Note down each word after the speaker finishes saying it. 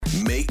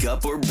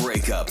Makeup or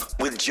Breakup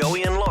with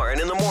Joey and Lauren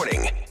in the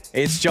morning.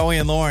 It's Joey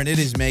and Lauren. It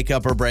is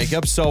Makeup or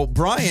Breakup. So,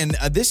 Brian,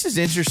 this is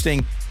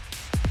interesting.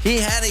 He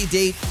had a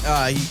date.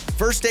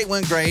 First date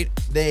went great.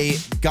 They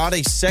got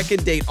a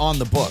second date on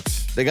the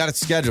books. They got it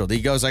scheduled. He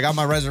goes, I got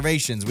my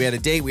reservations. We had a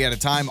date. We had a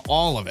time,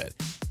 all of it.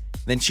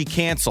 Then she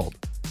canceled.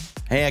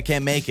 Hey, I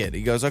can't make it.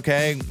 He goes,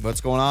 okay,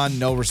 what's going on?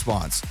 No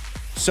response.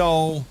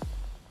 So,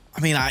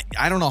 I mean,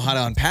 I don't know how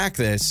to unpack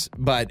this,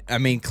 but, I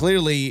mean,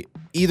 clearly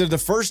either the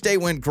first date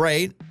went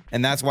great,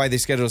 and that's why they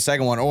scheduled a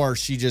second one, or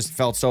she just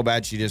felt so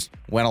bad she just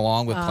went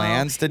along with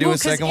plans to do a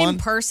second one. In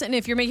person,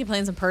 if you're making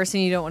plans in person,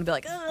 you don't want to be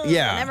like, oh,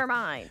 never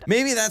mind.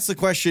 Maybe that's the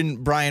question,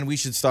 Brian, we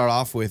should start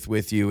off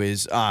with you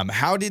is,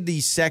 how did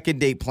the second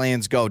date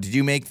plans go? Did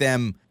you make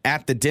them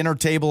at the dinner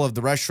table of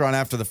the restaurant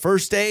after the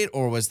first date,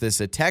 or was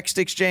this a text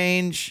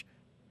exchange?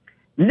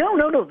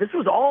 No. This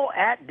was all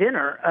at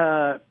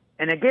dinner.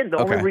 And again, the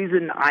only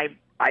reason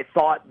I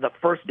thought the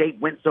first date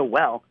went so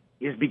well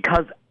is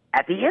because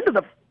at the end of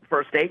the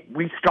first date,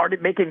 we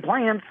started making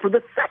plans for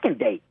the second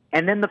date.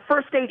 And then the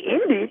first date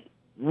ended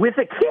with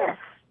a kiss,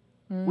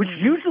 which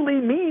usually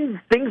means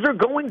things are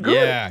going good.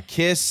 Yeah,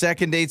 kiss,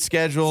 second date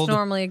scheduled. It's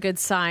normally a good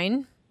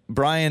sign.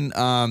 Brian,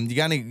 you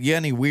got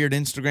any weird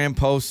Instagram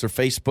posts or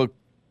Facebook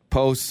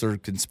posts or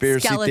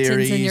conspiracy Skeletons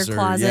theories? in your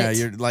closet. Yeah,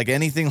 you're like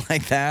anything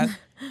like that?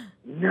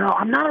 No,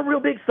 I'm not a real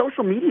big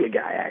social media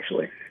guy,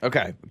 actually.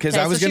 Okay, because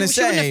I was going to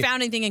say... She wouldn't have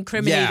found anything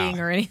incriminating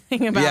or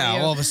anything about you.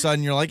 Yeah, all of a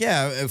sudden you're like,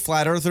 a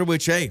flat earther,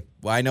 which, hey,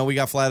 well, I know we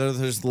got flat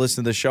earthers to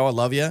listen to the show. I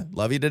love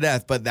you to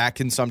death, but that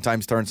can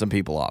sometimes turn some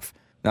people off.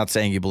 Not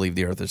saying you believe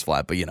the earth is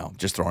flat, but,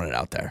 just throwing it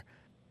out there.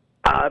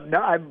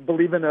 No, I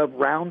believe in a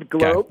round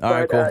globe. Okay. All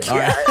right, cool. All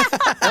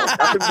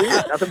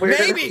right. Nothing weird.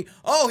 Maybe.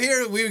 Oh,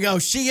 here we go.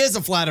 She is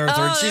a flat earther.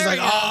 And she's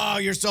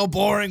like, you're so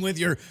boring with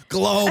your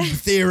globe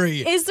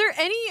theory. Is there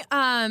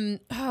any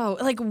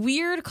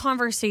weird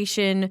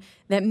conversation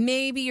that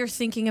maybe you're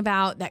thinking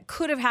about that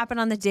could have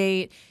happened on the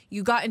date?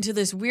 You got into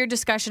this weird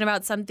discussion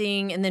about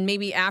something, and then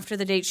maybe after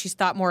the date she's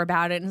thought more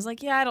about it and is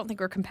like, I don't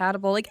think we're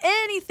compatible. Like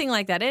anything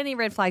like that. Any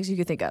red flags you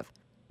could think of?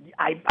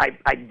 I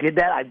did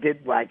that. I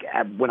did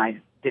when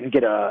I didn't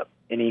get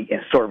any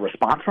sort of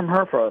response from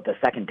her for the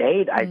second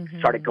date. I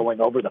started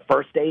going over the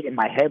first date in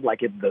my head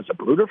like it was a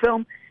Bruder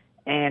film,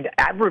 and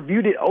I've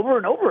reviewed it over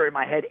and over in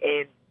my head,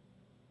 and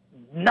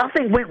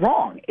nothing went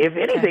wrong. If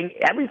anything,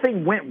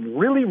 everything went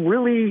really,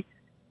 really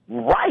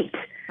right.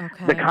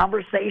 Okay. The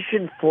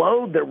conversation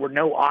flowed. There were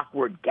no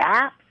awkward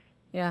gaps.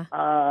 Yeah.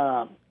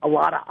 A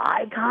lot of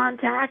eye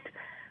contact.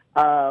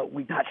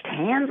 We touched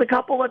hands a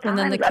couple of times.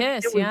 And then the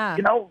kiss, it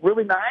was,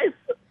 really nice.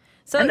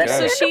 So and then it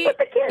ended she, with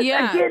a kiss.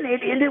 yeah. Again,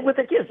 it ended with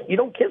a kiss. You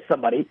don't kiss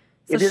somebody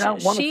if you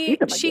don't want to see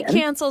them again. She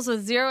cancels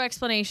with zero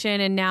explanation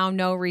and now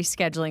no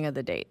rescheduling of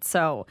the date.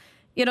 So,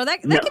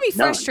 that can be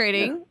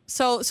frustrating.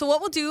 No. So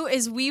what we'll do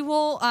is we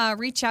will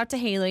reach out to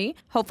Hailey.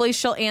 Hopefully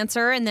she'll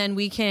answer, and then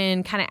we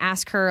can kind of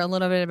ask her a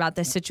little bit about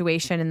this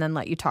situation and then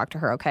let you talk to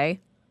her,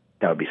 okay?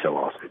 That would be so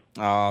awesome.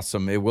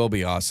 Awesome. It will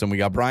be awesome. We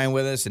got Brian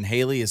with us, and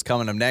Hailey is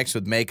coming up next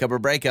with Makeup or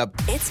Breakup.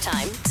 It's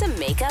time to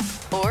make up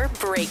or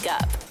break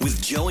up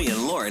with Joey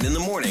and Lauren in the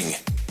morning.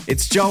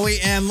 It's Joey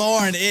and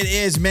Lauren. It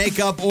is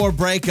Makeup or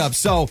Breakup.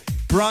 So,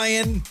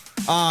 Brian,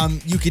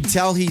 you can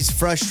tell he's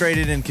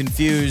frustrated and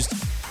confused.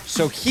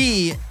 So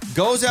he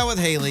goes out with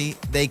Hailey.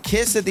 They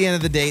kiss at the end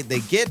of the date. They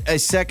get a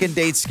second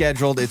date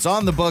scheduled. It's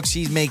on the books.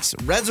 He makes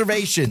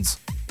reservations.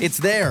 It's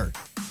there.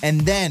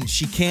 And then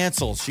she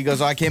cancels. She goes,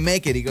 I can't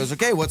make it. He goes,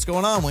 okay, what's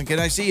going on? When can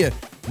I see you?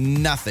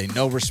 Nothing.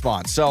 No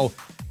response. So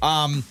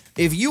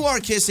if you are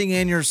kissing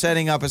and you're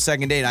setting up a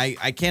second date,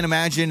 I can't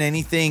imagine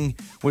anything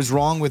was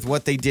wrong with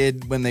what they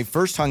did when they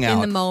first hung out.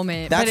 In the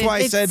moment. That's why I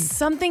it's said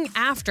something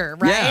after,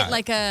 right? Yeah.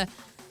 Like a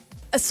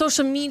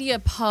social media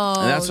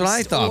post. That's what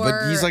I thought.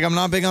 But he's like, I'm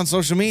not big on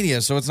social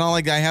media, so it's not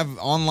like I have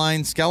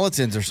online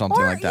skeletons or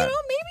something like that.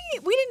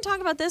 Maybe we didn't talk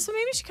about this, but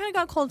maybe she kind of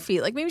got cold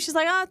feet. Like maybe she's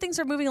like, things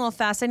are moving a little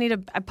fast. I need to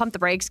pump the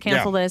brakes,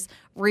 cancel this,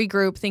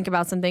 regroup, think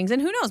about some things.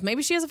 And who knows?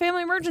 Maybe she has a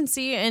family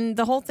emergency and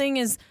the whole thing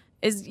is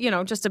just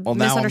a misunderstanding. Well,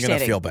 now I'm going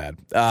to feel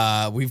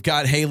bad. We've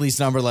got Hailey's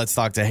number. Let's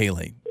talk to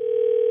Hailey.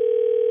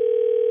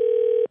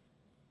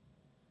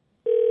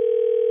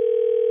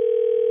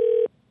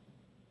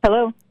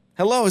 Hello.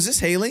 Hello, is this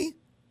Hailey?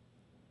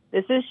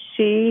 This is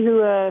she.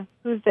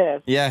 Who's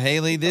this? Yeah,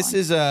 Hailey, this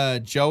is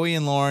Joey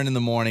and Lauren in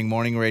the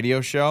morning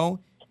radio show.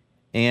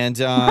 And,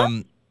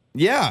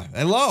 yeah,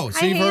 hello.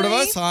 So you've heard of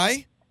us?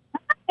 Hi.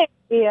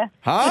 Yeah.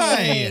 Hi.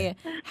 Hey.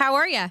 How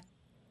are you?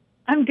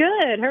 I'm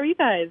good. How are you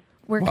guys?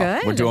 We're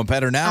good. We're doing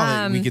better now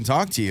that we can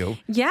talk to you.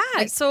 Yeah.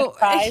 So,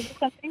 or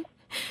something?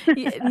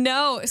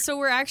 no. So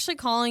we're actually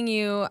calling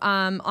you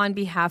on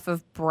behalf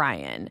of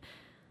Brian.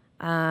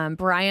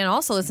 Brian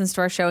also listens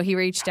to our show. He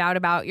reached out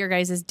about your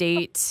guys'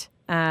 date.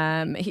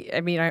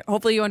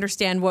 Hopefully you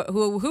understand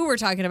who we're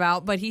talking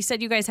about, but he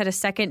said you guys had a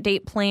second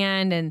date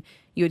planned and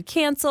you had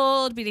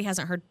canceled, but he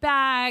hasn't heard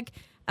back.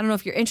 I don't know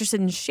if you're interested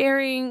in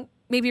sharing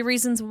maybe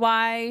reasons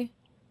why.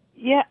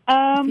 Yeah.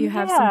 If you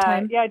have some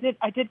time. Yeah,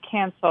 I did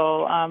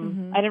cancel. I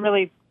didn't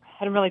really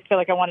didn't really feel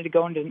like I wanted to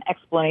go into an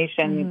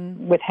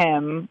explanation with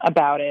him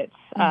about it.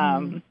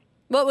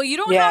 Well, you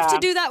don't have to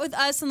do that with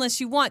us unless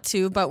you want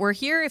to, but we're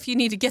here if you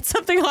need to get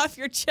something off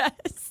your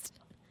chest.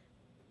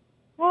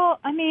 Well,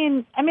 I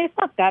mean, it's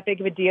not that big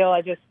of a deal.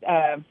 I just,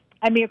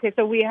 okay,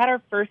 so we had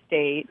our first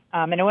date,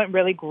 and it went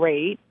really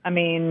great. I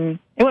mean,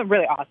 it went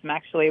really awesome,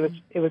 actually.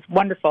 It was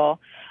wonderful.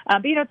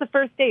 But, it's the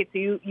first date, so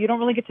you don't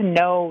really get to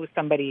know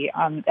somebody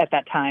at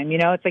that time.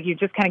 It's like you're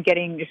just kind of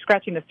you're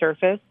scratching the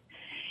surface.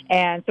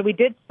 And so we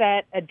did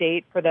set a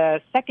date for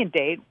the second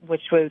date,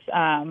 which was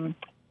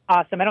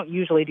awesome. I don't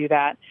usually do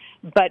that.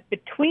 But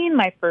between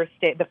the first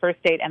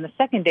date and the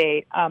second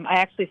date, I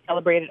actually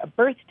celebrated a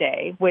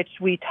birthday, which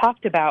we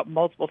talked about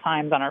multiple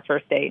times on our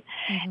first date.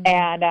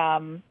 And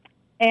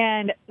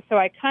so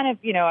I kind of,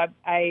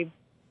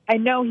 I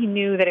know he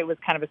knew that it was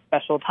kind of a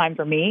special time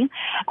for me.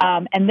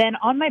 And then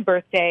on my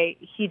birthday,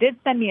 he did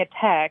send me a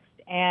text,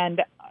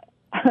 and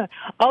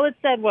all it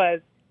said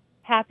was,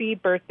 happy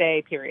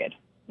birthday, period.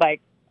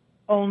 Like,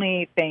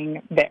 only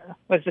thing there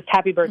was just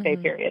happy birthday,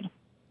 period.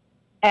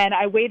 And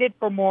I waited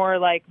for more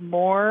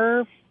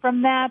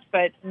from that,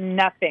 but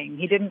nothing.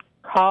 He didn't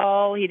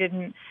call. He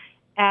didn't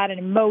add an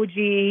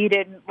emoji. He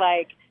didn't,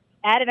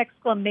 add an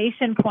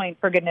exclamation point,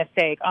 for goodness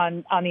sake,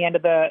 on the end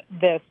of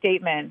the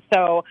statement.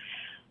 So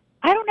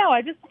I don't know.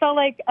 I just felt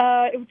like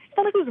it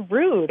was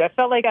rude. I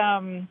felt like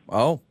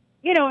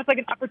it's like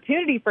an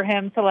opportunity for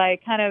him to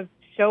kind of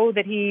show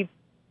that he,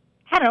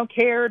 I don't know,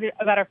 cared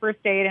about our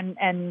first date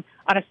and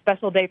on a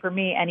special day for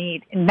me,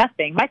 and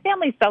nothing. My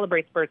family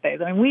celebrates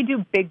birthdays. I mean, we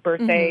do big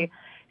birthday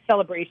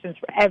celebrations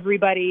for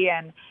everybody,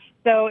 and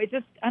so it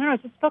just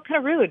felt kind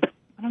of rude.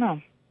 I don't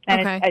know,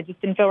 and I just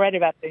didn't feel right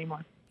about it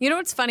anymore. You know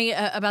what's funny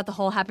about the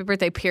whole happy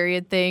birthday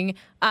period thing?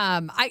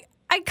 I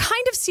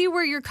kind of see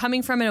where you're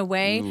coming from in a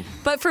way,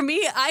 but for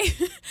me, I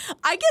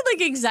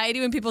get anxiety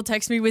when people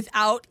text me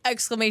without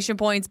exclamation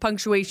points,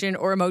 punctuation,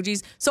 or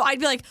emojis. So I'd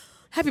be like,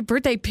 happy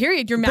birthday,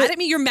 period. You're mad at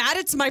me? You're mad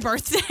it's my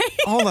birthday?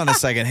 Hold on a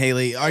second,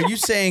 Hailey. Are you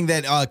saying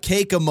that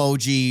cake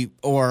emoji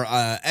or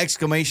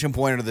exclamation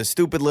point or the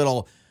stupid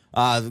little,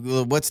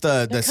 what's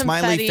the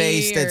smiley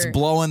face that's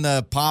blowing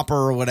the popper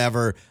or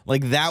whatever,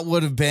 that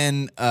would have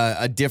been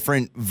a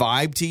different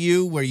vibe to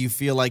you where you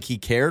feel like he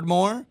cared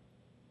more?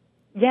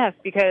 Yes,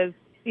 because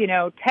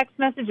text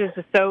messages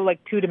are so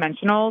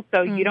two-dimensional,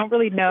 so you don't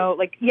really know.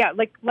 Like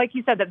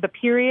you said, that the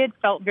period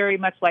felt very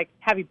much like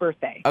happy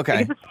birthday.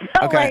 Okay.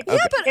 Okay. Yeah,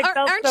 but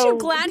aren't you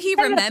glad he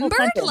remembered?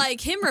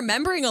 Him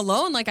remembering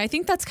alone, I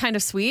think that's kind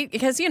of sweet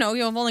because you've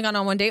only gone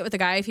on one date with a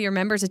guy. If he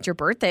remembers it's your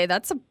birthday,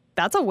 that's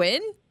a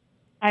win.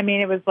 I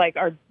mean, it was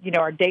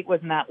our date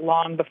wasn't that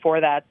long before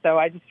that, so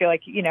I just feel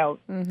like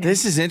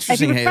This is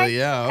interesting, Hailey.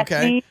 Yeah.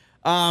 Okay.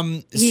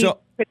 He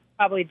could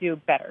probably do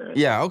better.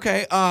 Yeah.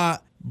 Okay.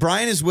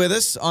 Brian is with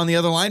us on the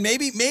other line.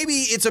 Maybe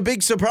it's a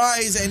big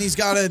surprise, and he's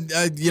got an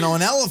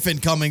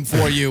elephant coming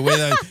for you with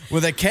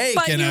a cake.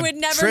 But and you a would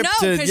never trip know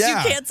because you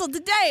canceled the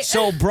date.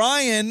 So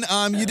Brian,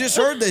 you just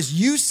heard this.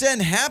 You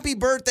send happy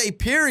birthday,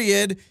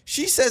 period.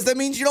 She says that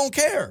means you don't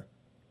care.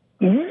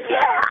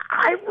 Yeah,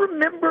 I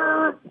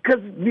remember because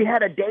we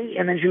had a date,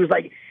 and then she was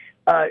like,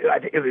 I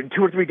think it was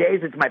 2 or 3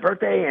 days. It's my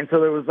birthday, and so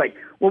there was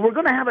well, we're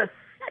going to have a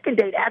second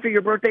date after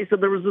your birthday. So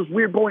there was this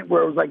weird point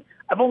where it was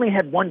I've only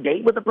had one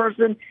date with a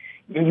person.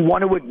 And you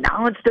want to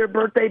acknowledge their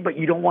birthday, but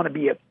you don't want to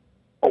be a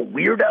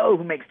weirdo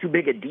who makes too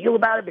big a deal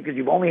about it because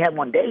you've only had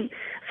one date.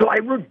 So I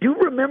do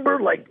remember,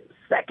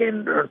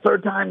 second or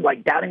third time,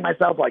 doubting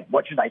myself,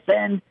 what should I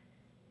send?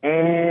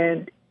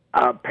 And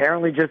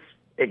apparently just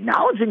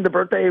acknowledging the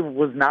birthday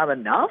was not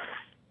enough.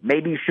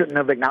 Maybe shouldn't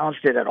have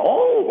acknowledged it at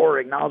all or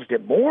acknowledged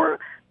it more.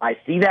 I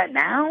see that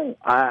now.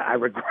 I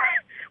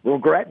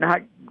regret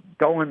not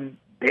going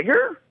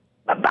bigger.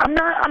 I'm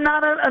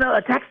not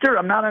a texter.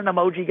 I'm not an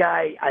emoji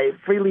guy. I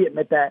freely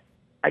admit that.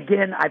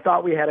 Again, I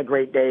thought we had a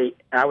great date.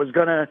 I was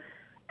going to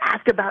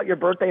ask about your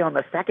birthday on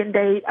the second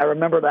date. I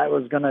remember that I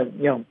was going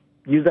to,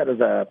 use that as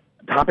a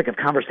topic of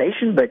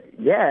conversation. But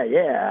yeah,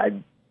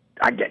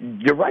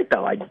 you're right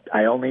though.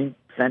 I only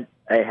sent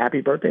a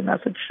happy birthday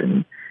message,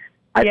 and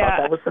I thought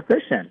that was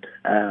sufficient.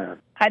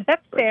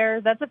 That's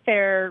fair. That's a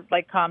fair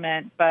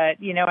comment. But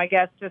I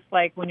guess just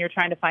when you're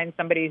trying to find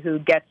somebody who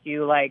gets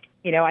you, I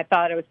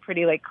thought it was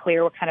pretty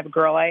clear what kind of a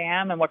girl I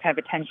am and what kind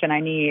of attention I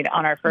need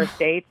on our first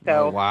date.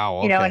 So wow,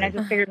 okay. And I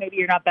just figured maybe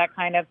you're not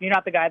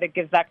the guy that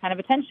gives that kind of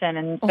attention,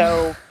 and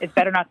so it's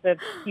better not to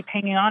keep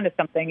hanging on to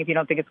something if you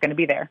don't think it's going to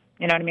be there.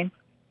 You know what I mean?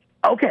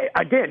 Okay,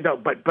 I did. No,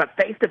 but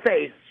face to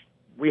face,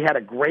 we had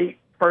a great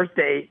first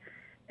date,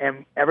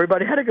 and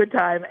everybody had a good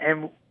time,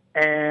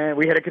 and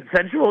we had a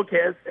consensual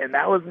kiss, and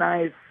that was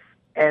nice.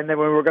 And then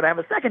we were going to have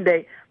a second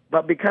date,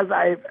 but because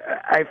I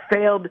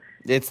failed...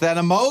 It's that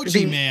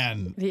emoji,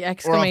 man. The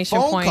exclamation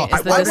point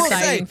is the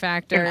deciding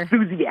factor.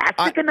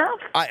 Enthusiastic enough?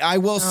 I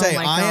will say,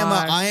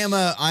 I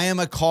am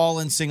a call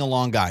and sing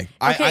along guy.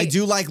 Okay. I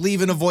do like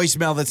leaving a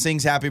voicemail that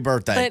sings happy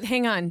birthday. But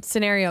hang on,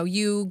 scenario.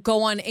 You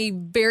go on a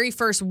very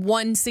first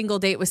one single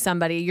date with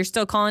somebody. You're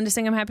still calling to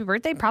sing them happy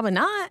birthday? Probably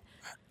not.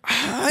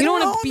 You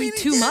don't want to be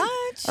too much.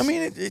 much? I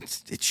mean,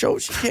 it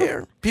shows you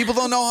care. People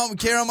don't know how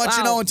much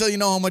you know until you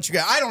know how much you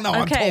care. I don't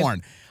know. Okay.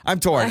 I'm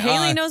torn.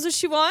 Hailey knows what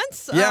she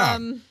wants. Yeah.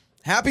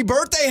 Happy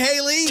birthday,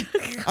 Hailey.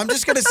 I'm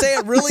just going to say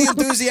it really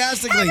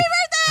enthusiastically.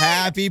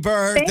 Happy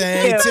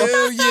birthday Thank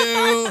to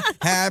you.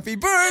 Happy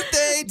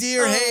birthday,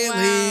 dear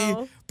Hailey.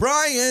 Wow.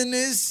 Brian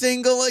is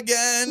single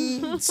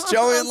again. It's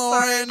Joey and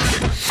Lauren.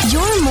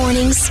 Your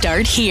mornings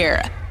start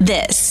here.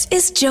 This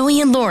is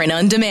Joey and Lauren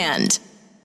on Demand.